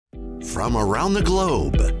from around the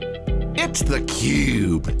globe. It's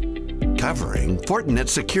theCUBE, covering Fortinet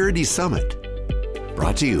Security Summit.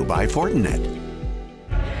 Brought to you by Fortinet.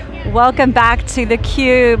 Welcome back to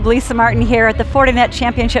theCUBE. Lisa Martin here at the Fortinet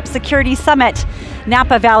Championship Security Summit.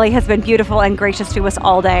 Napa Valley has been beautiful and gracious to us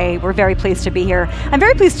all day. We're very pleased to be here. I'm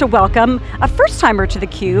very pleased to welcome a first-timer to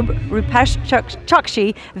theCUBE, Rupesh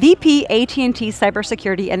Chokshi, VP AT&T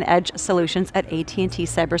Cybersecurity and Edge Solutions at AT&T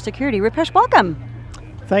Cybersecurity. Rupesh, welcome.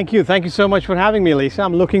 Thank you so much for having me, Lisa.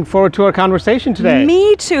 I'm looking forward to our conversation today.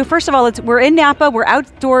 Me too. First of all, we're in Napa, we're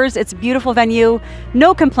outdoors, it's a beautiful venue.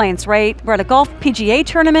 No complaints, right? We're at a golf PGA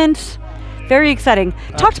tournament. Very exciting.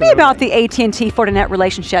 Talk to me about the AT&T Fortinet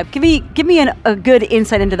relationship. Give me a good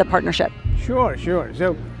insight into the partnership. Sure.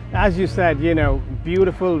 So, as you said,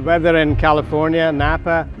 beautiful weather in California,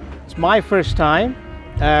 Napa. It's my first time,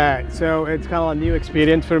 so it's kind of a new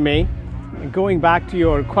experience for me. Going back to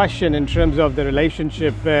your question in terms of the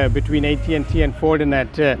relationship between AT&T and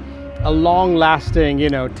Fortinet, a long-lasting,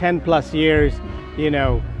 10+ years,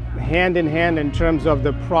 hand in hand in terms of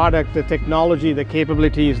the product, the technology, the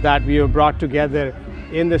capabilities that we have brought together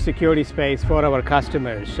in the security space for our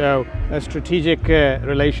customers. So a strategic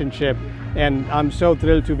relationship, and I'm so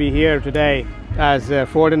thrilled to be here today as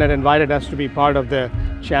Fortinet invited us to be part of the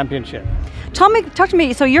championship. Talk to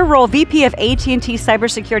me, so your role, VP of AT&T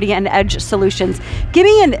Cybersecurity and Edge Solutions. Give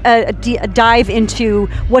me a dive into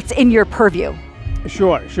what's in your purview.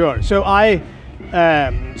 Sure. So I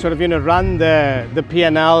run the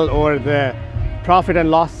P&L or the profit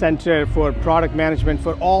and loss center for product management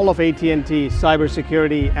for all of AT&T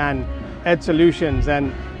Cybersecurity and Edge Solutions.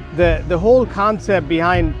 And the whole concept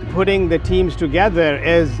behind putting the teams together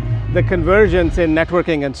is the convergence in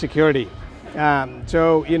networking and security.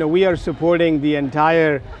 We are supporting the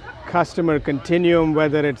entire customer continuum,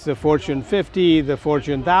 whether it's the Fortune 50, the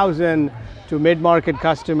Fortune 1000, to mid-market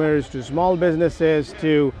customers, to small businesses,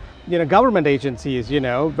 to government agencies,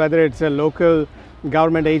 whether it's a local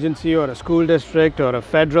government agency or a school district or a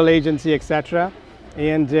federal agency, etc.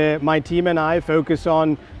 And my team and I focus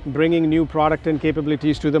on bringing new product and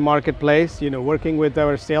capabilities to the marketplace, working with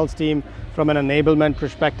our sales team from an enablement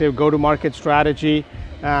perspective, go-to-market strategy.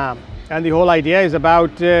 And the whole idea is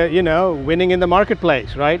about, winning in the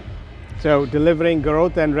marketplace, right? So delivering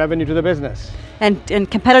growth and revenue to the business.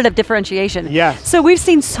 And competitive differentiation. Yes. So we've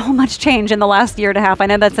seen so much change in the last year and a half. I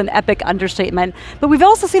know that's an epic understatement, but we've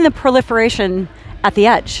also seen the proliferation at the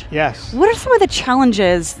edge. Yes. What are some of the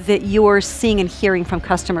challenges that you're seeing and hearing from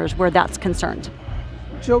customers where that's concerned?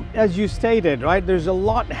 So as you stated, right, there's a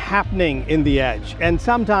lot happening in the edge, and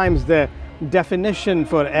sometimes the definition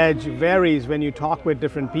for edge varies when you talk with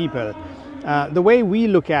different people. The way we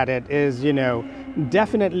look at it is,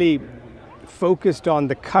 definitely focused on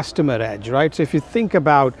the customer edge, right? So if you think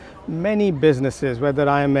about many businesses, whether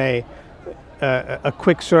I'm a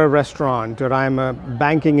quick serve restaurant, or I'm a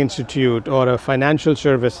banking institute, or a financial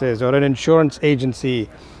services, or an insurance agency,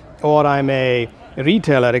 or I'm a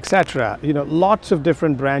retailer, etc. Lots of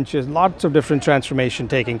different branches, lots of different transformation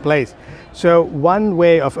taking place. So one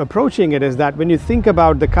way of approaching it is that when you think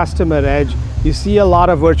about the customer edge, you see a lot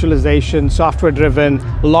of virtualization, software driven,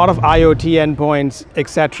 a lot of IoT endpoints,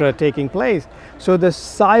 etc. taking place. So the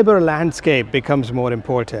cyber landscape becomes more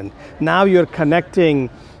important. Now you're connecting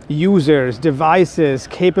users, devices,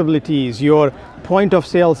 capabilities, your point of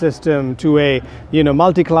sale system to a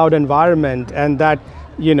multi-cloud environment, and that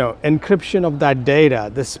encryption of that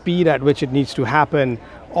data, the speed at which it needs to happen,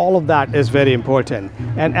 all of that is very important.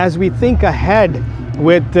 And as we think ahead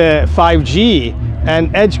with 5G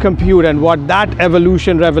and edge compute and what that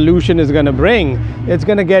revolution is going to bring, it's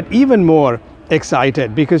going to get even more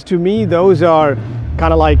excited, because to me those are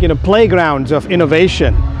kind of like playgrounds of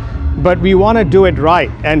innovation. But we want to do it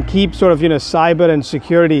right and keep cyber and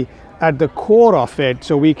security at the core of it,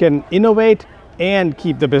 so we can innovate and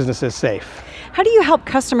keep the businesses safe. How do you help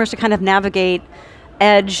customers to kind of navigate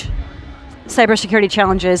edge cybersecurity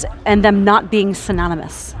challenges and them not being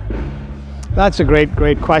synonymous? That's a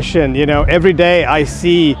great question. Every day I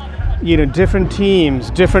see different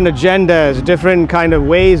teams, different agendas, different kind of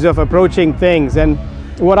ways of approaching things. And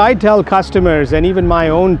what I tell customers and even my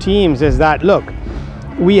own teams is that, look,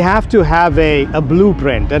 we have to have a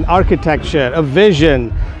blueprint, an architecture, a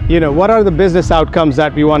vision. What are the business outcomes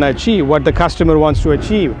that we want to achieve, what the customer wants to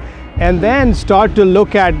achieve, and then start to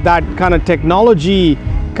look at that kind of technology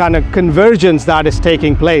kind of convergence that is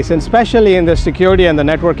taking place, and especially in the security and the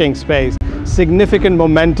networking space, significant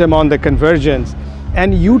momentum on the convergence,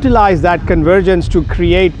 and utilize that convergence to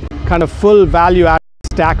create kind of full value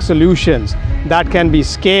stack solutions that can be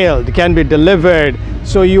scaled, can be delivered,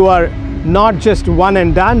 so you are not just one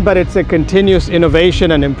and done, but it's a continuous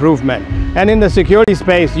innovation and improvement. And in the security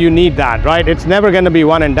space, you need that, right? It's never going to be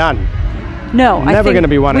one and done. No, never going to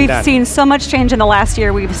be one and done. We've seen so much change in the last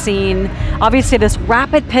year. We've seen, obviously, this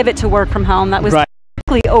rapid pivot to work from home that was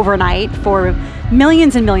basically overnight for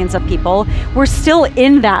millions and millions of people. We're still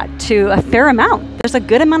in that to a fair amount. There's a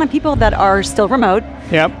good amount of people that are still remote,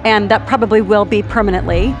 and that probably will be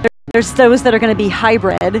permanently. There's those that are going to be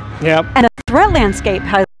hybrid, and the threat landscape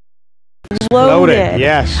has exploded.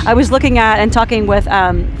 Yes. I was looking at and talking with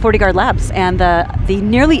FortiGuard Labs, and the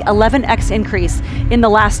nearly 11x increase in the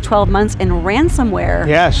last 12 months in ransomware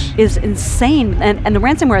is insane, and the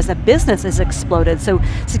ransomware as a business has exploded. So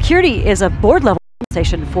security is a board level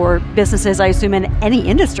conversation for businesses, I assume, in any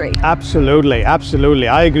industry. Absolutely, absolutely.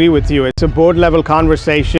 I agree with you. It's a board level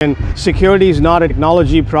conversation. Security is not a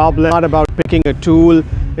technology problem, not about picking a tool.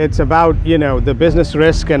 It's about, you know, the business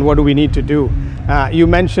risk and what do we need to do. You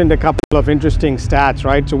mentioned a couple of interesting stats,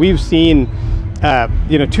 right? So we've seen,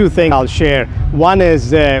 you know, two things I'll share. One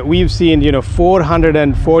is we've seen, you know,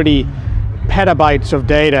 440 petabytes of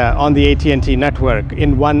data on the AT&T network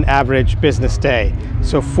in one average business day.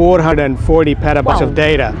 So 440 petabytes of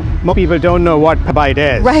data. Most people don't know what petabyte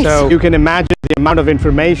is. Right. So you can imagine the amount of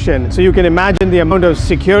information. So you can imagine the amount of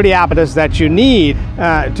security apparatus that you need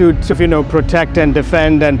to you know, protect and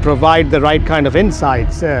defend and provide the right kind of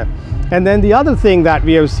insights. And then the other thing that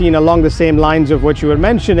we have seen along the same lines of what you were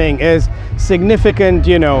mentioning is significant,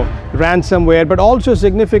 you know, ransomware, but also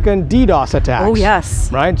significant DDoS attacks. Oh,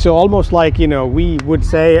 yes. Right? So almost like, you know, we would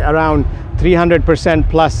say around 300%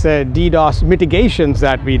 plus DDoS mitigations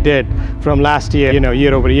that we did from last year, you know,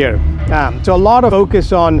 year over year. So a lot of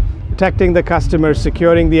focus on protecting the customers,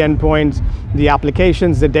 securing the endpoints, the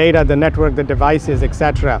applications, the data, the network, the devices,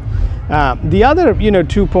 etc. The other, you know,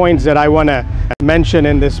 2 points that I want to mention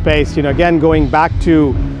in this space, you know, again, going back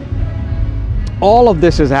to all of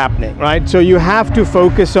this is happening, right? So you have to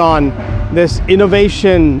focus on this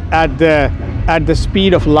innovation at the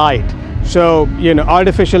speed of light. So, you know,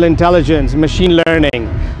 artificial intelligence, machine learning,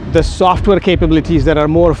 the software capabilities that are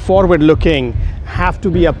more forward-looking have to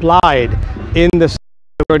be applied in the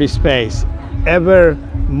security space ever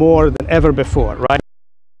more than ever before, right?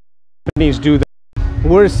 Companies do that.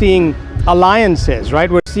 We're seeing alliances, right?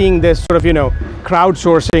 We're seeing this sort of, you know,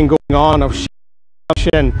 crowdsourcing going on of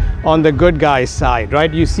on the good guys side,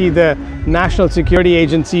 right? You see the national security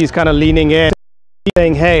agencies kind of leaning in,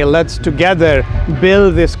 saying, hey, let's together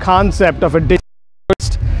build this concept of a digital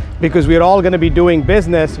first, because we're all going to be doing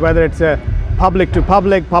business, whether it's a public to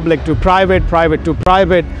public, public to private, private to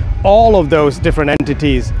private, all of those different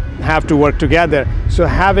entities have to work together. So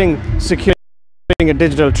having security, a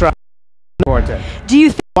digital trust is important. Do you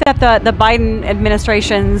think that the Biden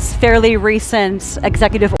administration's fairly recent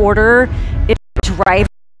executive order is driving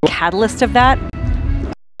the catalyst of that?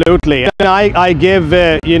 Absolutely. And I give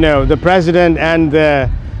you know, the president and the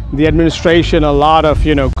administration a lot of,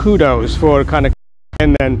 you know, kudos for kind of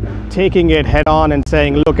and taking it head on and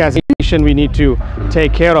saying, look, as a nation, we need to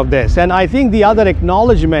take care of this. And I think the other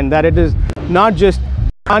acknowledgement that it is not just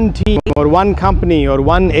one team or one company or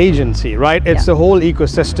one agency, right? It's the whole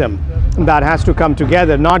ecosystem that has to come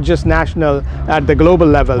together, not just national, at the global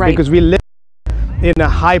level, because we live in a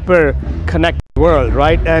hyper connected world,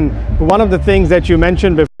 right? And one of the things that you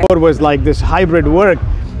mentioned before was like this hybrid work.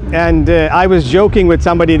 And I was joking with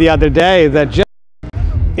somebody the other day that just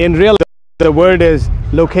in real the word is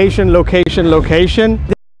location, location, location.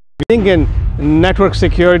 I think in network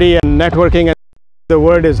security and networking, and the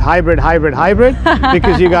word is hybrid, hybrid, hybrid,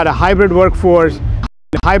 because you got a hybrid workforce,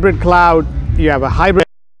 a hybrid cloud, you have a hybrid,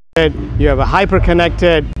 you have a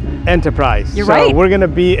hyper-connected enterprise. You're right. So we're going to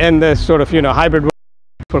be in this sort of, you know, hybrid work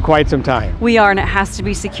for quite some time. We are, and it has to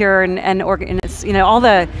be secure, and it's, you know, all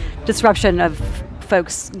the disruption of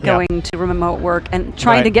folks going to remote work and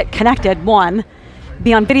trying to get connected, one,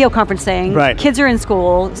 be on video conferencing, kids are in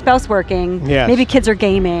school, spouse working, maybe kids are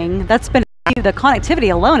gaming. That's been, the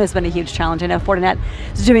connectivity alone has been a huge challenge. I know Fortinet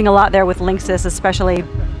is doing a lot there with Linksys, especially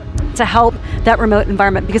to help that remote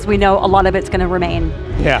environment, because we know a lot of it's going to remain.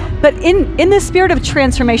 But in the spirit of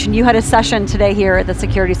transformation, you had a session today here at the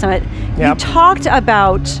Security Summit. You talked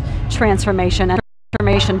about transformation and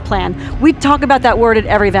transformation plan. We talk about that word at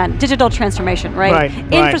every event, digital transformation, right?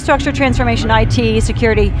 Infrastructure transformation, IT,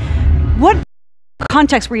 security. What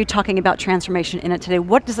context were you talking about transformation in it today?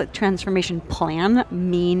 What does a transformation plan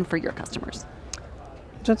mean for your customers?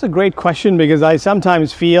 That's a great question, because I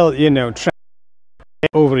sometimes feel, you know,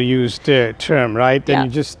 overused term, right? And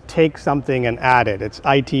you just take something and add it. It's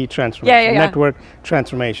IT transformation, network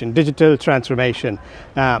transformation, digital transformation.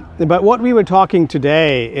 But what we were talking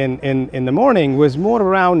today in the morning was more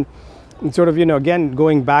around And sort of, again,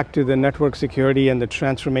 going back to the network security and the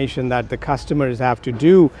transformation that the customers have to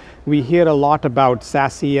do, we hear a lot about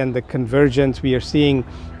SASE and the convergence. We are seeing,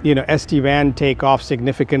 SD-WAN take off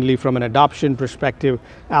significantly from an adoption perspective,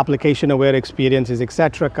 application-aware experiences,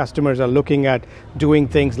 etc. Customers are looking at doing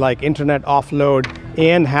things like internet offload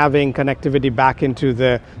and having connectivity back into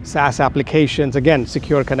the SaaS applications. Again,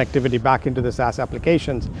 secure connectivity back into the SaaS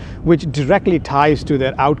applications, which directly ties to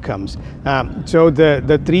their outcomes. So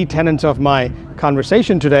the three tenets of my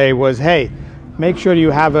conversation today was, hey, make sure you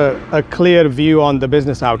have a clear view on the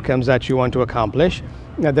business outcomes that you want to accomplish.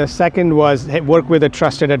 The second was, hey, work with a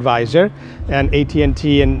trusted advisor, and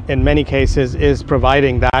AT&T in many cases is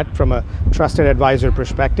providing that from a trusted advisor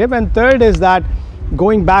perspective. And third is that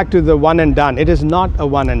going back to the one and done, it is not a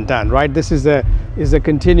one and done, right? This is a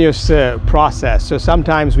continuous process. So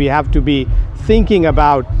sometimes we have to be thinking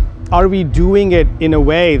about, are we doing it in a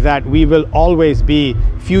way that we will always be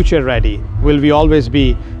future ready? Will we always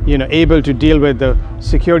be able to deal with the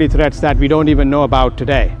security threats that we don't even know about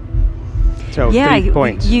today? So yeah, 3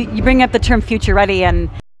 points. You bring up the term future ready, and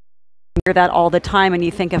you hear that all the time, and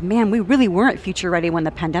you think of, man, we really weren't future ready when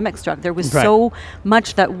the pandemic struck. There was so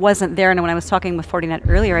much that wasn't there. And when I was talking with Fortinet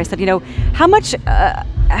earlier, I said, how much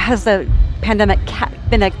has the pandemic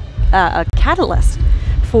been a catalyst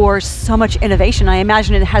for so much innovation? I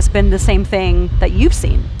imagine it has been the same thing that you've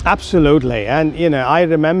seen. Absolutely. And I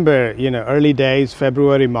remember early days,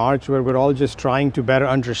 February, March, where we're all just trying to better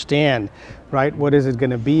understand, right, what is it going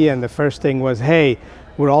to be? And the first thing was, hey,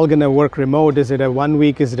 we're all going to work remote. Is it a 1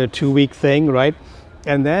 week? Is it a 2 week thing, right?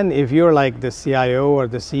 And then if you're like the CIO or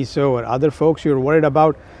the CISO or other folks, you're worried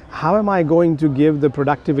about, how am I going to give the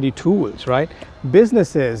productivity tools, right?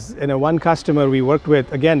 Businesses, one customer we worked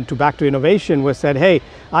with, again, back to innovation, was said, hey,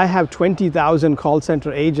 I have 20,000 call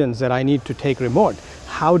center agents that I need to take remote.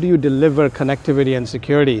 How do you deliver connectivity and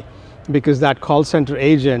security? Because that call center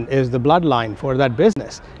agent is the bloodline for that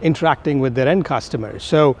business, interacting with their end customers.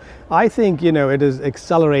 So I think, it has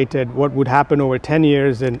accelerated what would happen over 10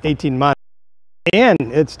 years in 18 months. And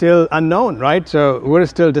it's still unknown, right? So we're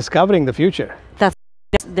still discovering the future.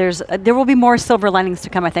 There will be more silver linings to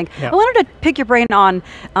come, I think. Yeah. I wanted to pick your brain on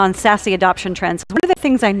SASE adoption trends. One of the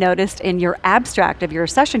things I noticed in your abstract of your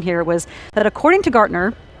session here was that according to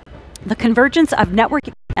Gartner, the convergence of network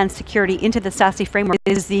and security into the SASE framework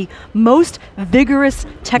is the most vigorous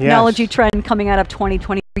technology trend coming out of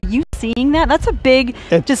 2020. Are you seeing that? That's a big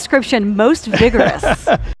description, most vigorous.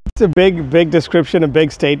 It's a big description, a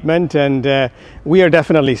big statement, and we are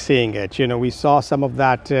definitely seeing it. We saw some of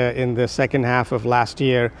that in the second half of last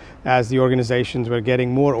year as the organizations were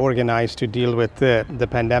getting more organized to deal with the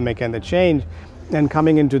pandemic and the change. And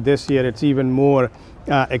coming into this year, it's even more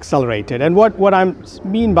accelerated. And what I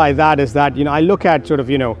mean by that is that, I look at sort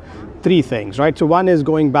of, three things, right? So one is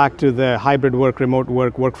going back to the hybrid work, remote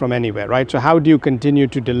work from anywhere, right? So how do you continue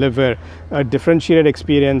to deliver a differentiated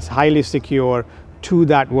experience, highly secure, to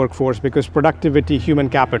that workforce, because productivity, human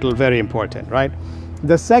capital, very important, right?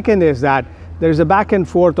 The second is that there's a back and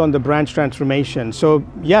forth on the branch transformation. So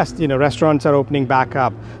yes, restaurants are opening back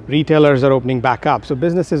up, retailers are opening back up. So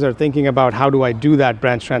businesses are thinking about, how do I do that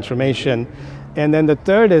branch transformation? And then the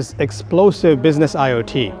third is explosive business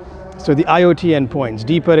IoT. So the IoT endpoints,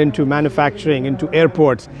 deeper into manufacturing, into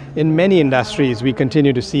airports, in many industries, we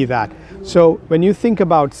continue to see that. So when you think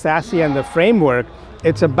about SASE and the framework,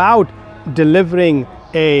 it's about delivering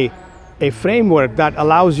a framework that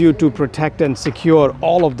allows you to protect and secure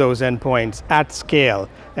all of those endpoints at scale.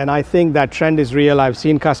 And I think that trend is real. I've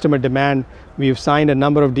seen customer demand. We've signed a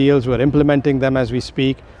number of deals. We're implementing them as we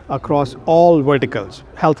speak across all verticals: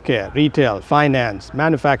 healthcare, retail, finance,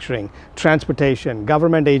 manufacturing, transportation,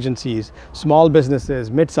 government agencies, small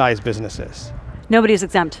businesses, mid-sized businesses. Nobody's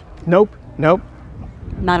exempt. Nope.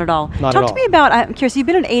 Not at all. Talk to me about, I'm curious, you've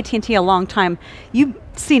been at AT&T a long time. You've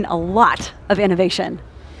seen a lot of innovation.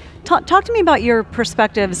 Talk to me about your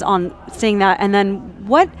perspectives on seeing that, and then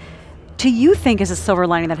what do you think is a silver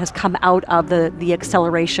lining that has come out of the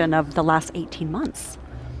acceleration of the last 18 months?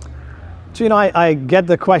 So, I get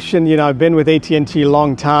the question, I've been with AT&T a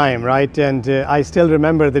long time, right? And I still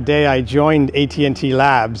remember the day I joined AT&T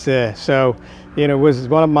Labs. It was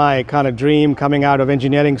one of my kind of dream coming out of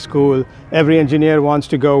engineering school. Every engineer wants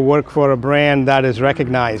to go work for a brand that is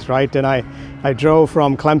recognized, right? And I drove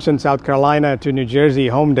from Clemson, South Carolina to New Jersey,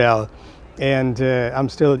 Homedale. And I'm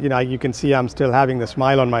still, you can see I'm still having the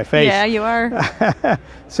smile on my face. Yeah, you are.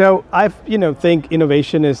 So I, think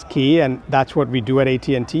innovation is key, and that's what we do at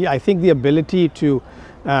AT&T. I think the ability to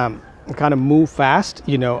kind of move fast,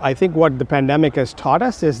 I think what the pandemic has taught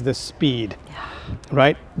us is the speed,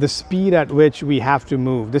 right? The speed at which we have to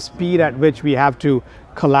move, the speed at which we have to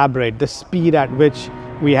collaborate, the speed at which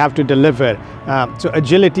we have to deliver. So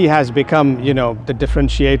agility has become, the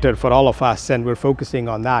differentiator for all of us, and we're focusing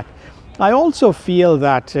on that. I also feel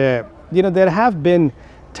that, there have been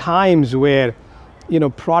times where,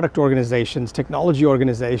 product organizations, technology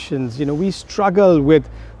organizations, we struggle with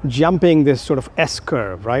jumping this sort of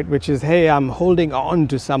S-curve, right? Which is, hey, I'm holding on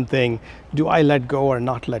to something. Do I let go or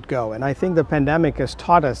not let go? And I think the pandemic has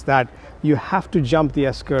taught us that you have to jump the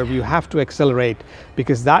S-curve, you have to accelerate,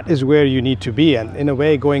 because that is where you need to be. And in a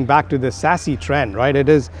way, going back to the SASE trend, right? It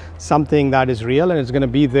is something that is real and it's going to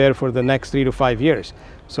be there for the next 3 to 5 years.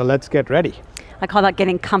 So let's get ready. I call that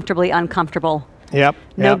getting comfortably uncomfortable. Yep.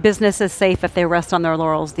 No business is safe if they rest on their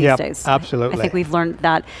laurels these days. Absolutely. I think we've learned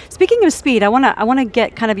that. Speaking of speed, I want to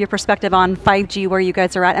get kind of your perspective on 5G, where you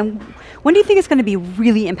guys are at, and when do you think it's going to be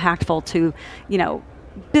really impactful to,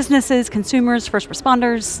 businesses, consumers, first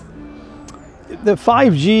responders? The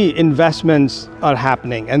 5G investments are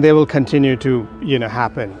happening, and they will continue to,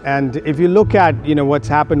 happen. And if you look at, what's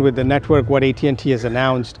happened with the network, what AT&T has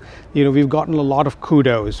announced, we've gotten a lot of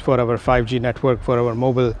kudos for our 5G network, for our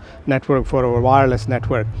mobile network, for our wireless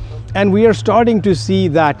network. And we are starting to see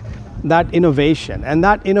that innovation. And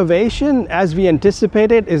that innovation, as we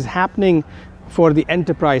anticipated, is happening for the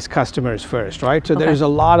enterprise customers first, right? So there's a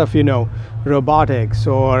lot of, robotics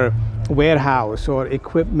or warehouse or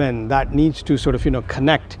equipment that needs to sort of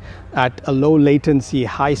connect at a low latency,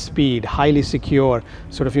 high speed, highly secure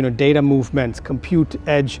sort of data movements, compute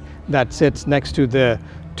edge that sits next to the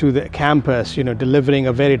campus, delivering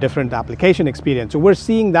a very different application experience. So we're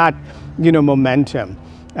seeing that momentum.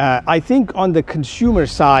 I think on the consumer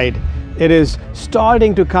side, it is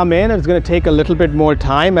starting to come in. It's going to take a little bit more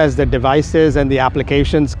time as the devices and the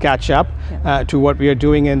applications catch up to what we are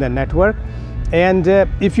doing in the network. And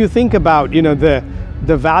if you think about,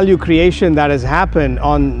 the value creation that has happened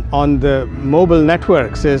on the mobile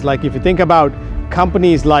networks is like, if you think about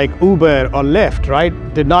companies like Uber or Lyft, right,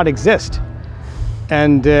 did not exist.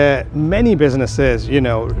 And many businesses,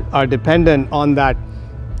 are dependent on that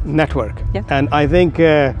network. Yeah. And I think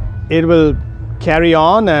it will carry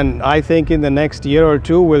on, and I think in the next year or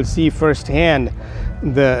two, we'll see firsthand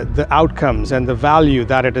the outcomes and the value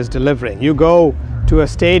that it is delivering. You go to a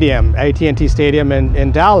stadium, AT&T Stadium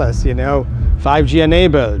in Dallas, 5G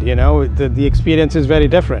enabled, the experience is very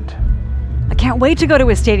different. I can't wait to go to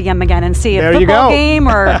a stadium again and see a football game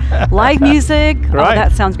or live music. Right. Oh,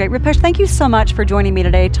 that sounds great. Rupesh, thank you so much for joining me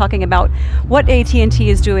today, talking about what AT&T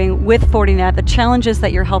is doing with Fortinet, the challenges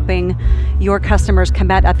that you're helping your customers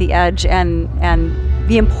combat at the edge, and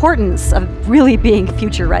the importance of really being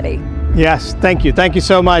future ready. Yes, thank you. Thank you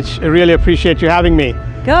so much. I really appreciate you having me.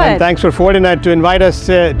 Good. And thanks for Fortinet to invite us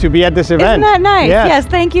to be at this event. Isn't that nice? Yes,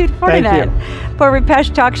 thank you, Fortinet. Thank you. For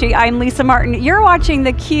Rupesh Chokshi, I'm Lisa Martin. You're watching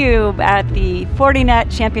theCUBE at the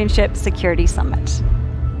Fortinet Championship Security Summit.